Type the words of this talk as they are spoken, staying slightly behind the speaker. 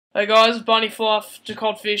Hey guys, Bunny Fluff to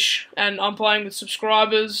Codfish, and I'm playing with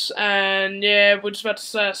subscribers, and yeah, we're just about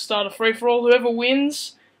to start a free-for-all. Whoever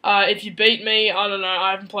wins, if you beat me, I don't know,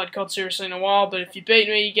 I haven't played COD seriously in a while, but if you beat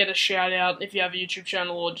me, you get a shout-out if you have a YouTube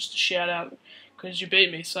channel, or just a shout-out because you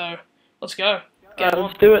beat me, so let's go.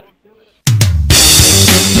 Let's do it.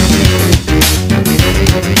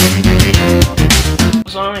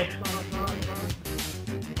 Zoe.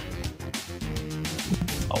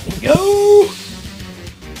 Off we go!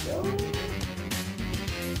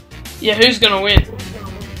 Yeah, who's gonna win?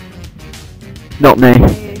 Not me.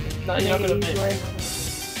 No, you're not gonna beat me.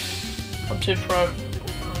 I'm too pro.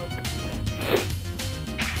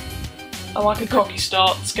 I like a cocky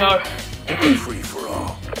start, let's go. Free for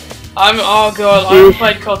all. Oh god, I haven't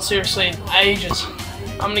played COD seriously in ages.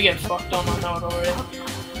 I'm gonna get fucked on, I know it already.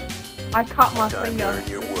 I cut my finger.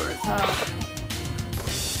 Your worth.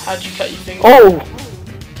 How'd you cut your finger? Oh!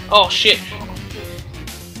 Oh shit.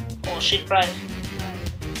 Oh shit, right.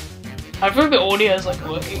 Hopefully the audio is like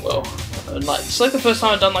working well. It's like the first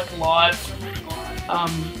time I've done like live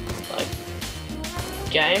like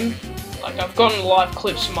game. Like I've gotten live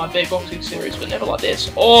clips from my beatboxing series, but never like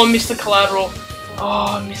this. Oh, I missed the collateral.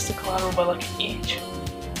 Oh, I missed the collateral by like an inch.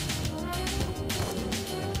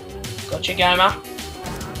 Gotcha, gamer.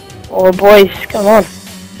 Oh, boys, come on.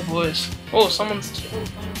 The boys. Oh, someone's.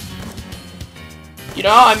 You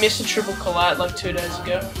know, I missed a triple collat like 2 days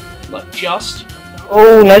ago. Like just.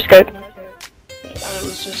 Oh, no scope. And it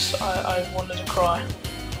was just, I wanted to cry.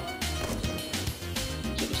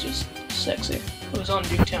 It was just sexy. It was on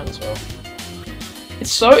Nuketown as well.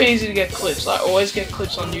 It's so easy to get clips. I always get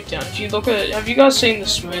clips on Nuketown. If you look at it, have you guys seen the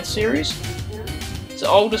Smooth series? It's an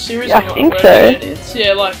older series. Yeah, I think so. It's,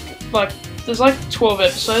 yeah, like there's like 12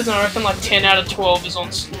 episodes, and I reckon like 10 out of 12 is on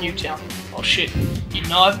Nuketown. Oh shit! You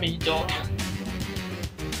knifed me, you dog.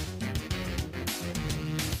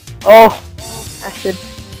 Oh, acid.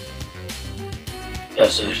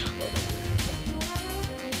 Acid.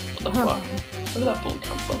 What the fuck? Where did that bullet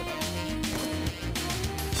come from?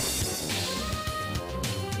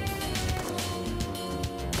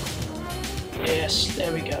 Yes,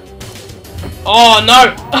 there we go. Oh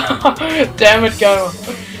no! Damn it, go!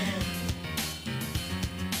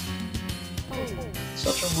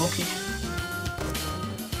 Such a rookie.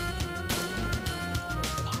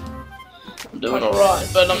 I'm doing alright,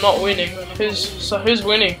 but I'm not winning. Who's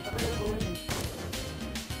winning?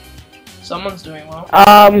 Someone's doing well.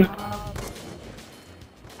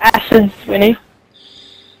 Acid's winning.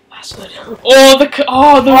 Acid. Oh,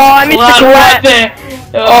 I missed the right collat. there.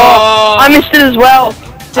 Oh, I missed it as well.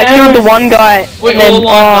 I killed the one guy. We and all then,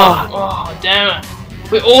 lined up. Oh, damn it.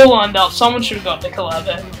 We all lined up. Someone should have got the collab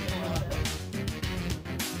there.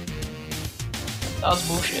 That was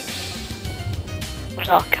bullshit.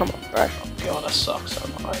 Oh, come on, bro. Oh god, that sucks so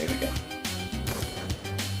much. Oh, here we go.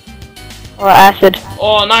 Oh, acid.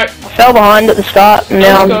 Oh no. I fell behind at the start, and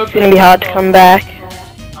now it's gonna be hard to come back.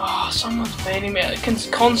 Oh, someone's beating me.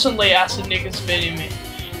 Constantly acid niggas beating me.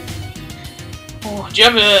 Oh, do you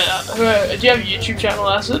have a YouTube channel,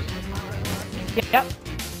 Acid? Yep.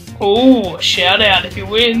 Oh, shout out if he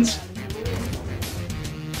wins.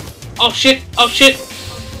 Oh shit! Oh shit!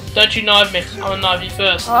 Don't you knife me. I'm gonna knife you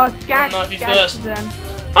first. Oh, Jack. Knife you first. Then.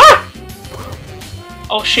 Ah!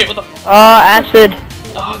 Oh shit! What the? Oh, acid.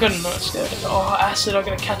 Oh, I got a nice go. Oh, Acid! I'm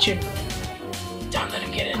gonna catch him. Don't let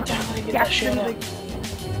him get in. Don't let him get that shout out.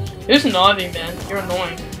 Who's knifing, man? You're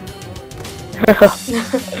annoying.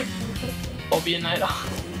 Bobby and Nader.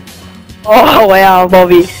 Oh, wow,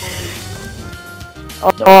 Bobby.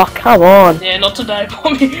 Oh, come on. Yeah, not today,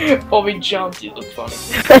 Bobby. Bobby jumped. You look funny.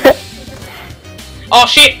 Oh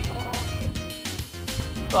shit!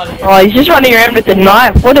 Bloody hell. Oh, he's just running around with a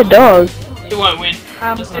knife. What a dog. He won't win.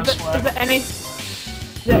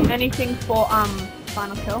 Is there anything for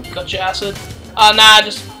final kill? Got your Acid. Nah,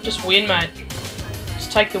 just win, mate.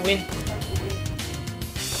 Just take the win.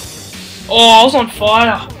 Oh, I was on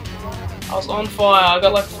fire. I was on fire. I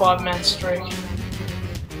got like 5-man streak.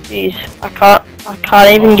 Jeez, I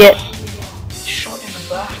can't even get. Shot in the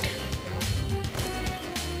back.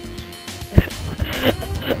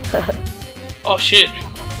 Oh shit.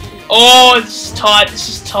 Oh, this is tight. This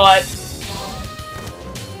is tight.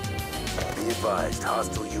 Be advised,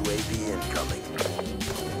 hostile UAV incoming.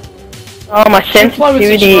 Oh, my Play with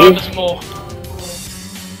sensitivity is subscribers more.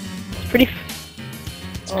 pretty.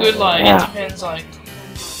 It's good. Like yeah. it depends. Like,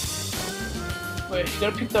 wait, you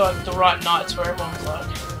gotta pick the right nights where everyone's like.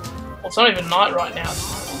 Well, it's not even night right now.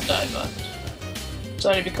 It's all day, but it's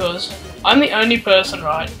only because I'm the only person,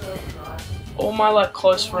 right? All my like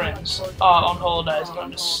close friends are on holidays and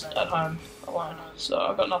I'm just at home alone, so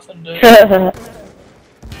I've got nothing to do.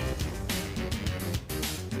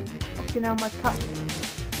 You know, my cut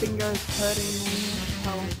finger is hurting me.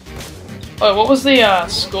 Oh, what was the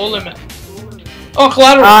score limit? Oh,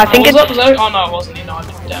 Collateral. I think was it's- that? Was that? Oh no, it wasn't. No, I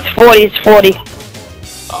didn't. Damn it. 40, it's 40.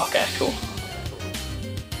 Oh, okay, cool.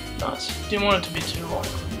 Nice. Didn't want it to be too long.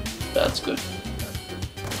 That's good.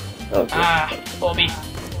 Okay. Ah, Bobby,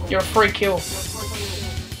 you're a free kill.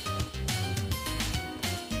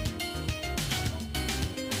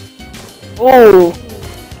 Ooh.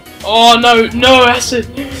 Oh no, no acid.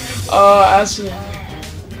 Oh, acid.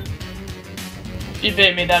 If you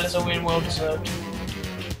beat me, that is a win well deserved.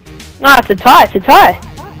 No, it's a tie, it's a tie.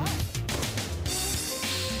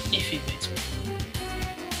 If he beats me.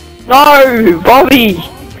 No, Bobby!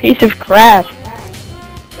 Piece of crap.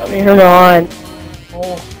 Got me hung on.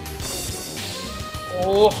 Oh.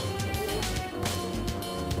 Oh.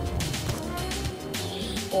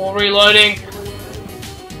 Oh, reloading.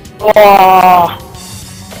 Oh.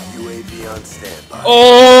 UAV on standby.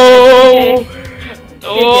 Oh.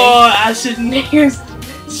 Oh, acid niggas.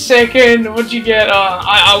 Second, what'd you get?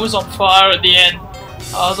 I was on fire at the end.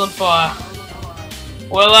 I was on fire.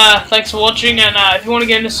 Well, thanks for watching, and if you want to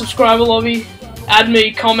get in the subscriber lobby, add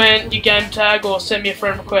me, comment your game tag, or send me a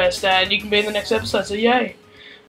friend request, and you can be in the next episode, so yay!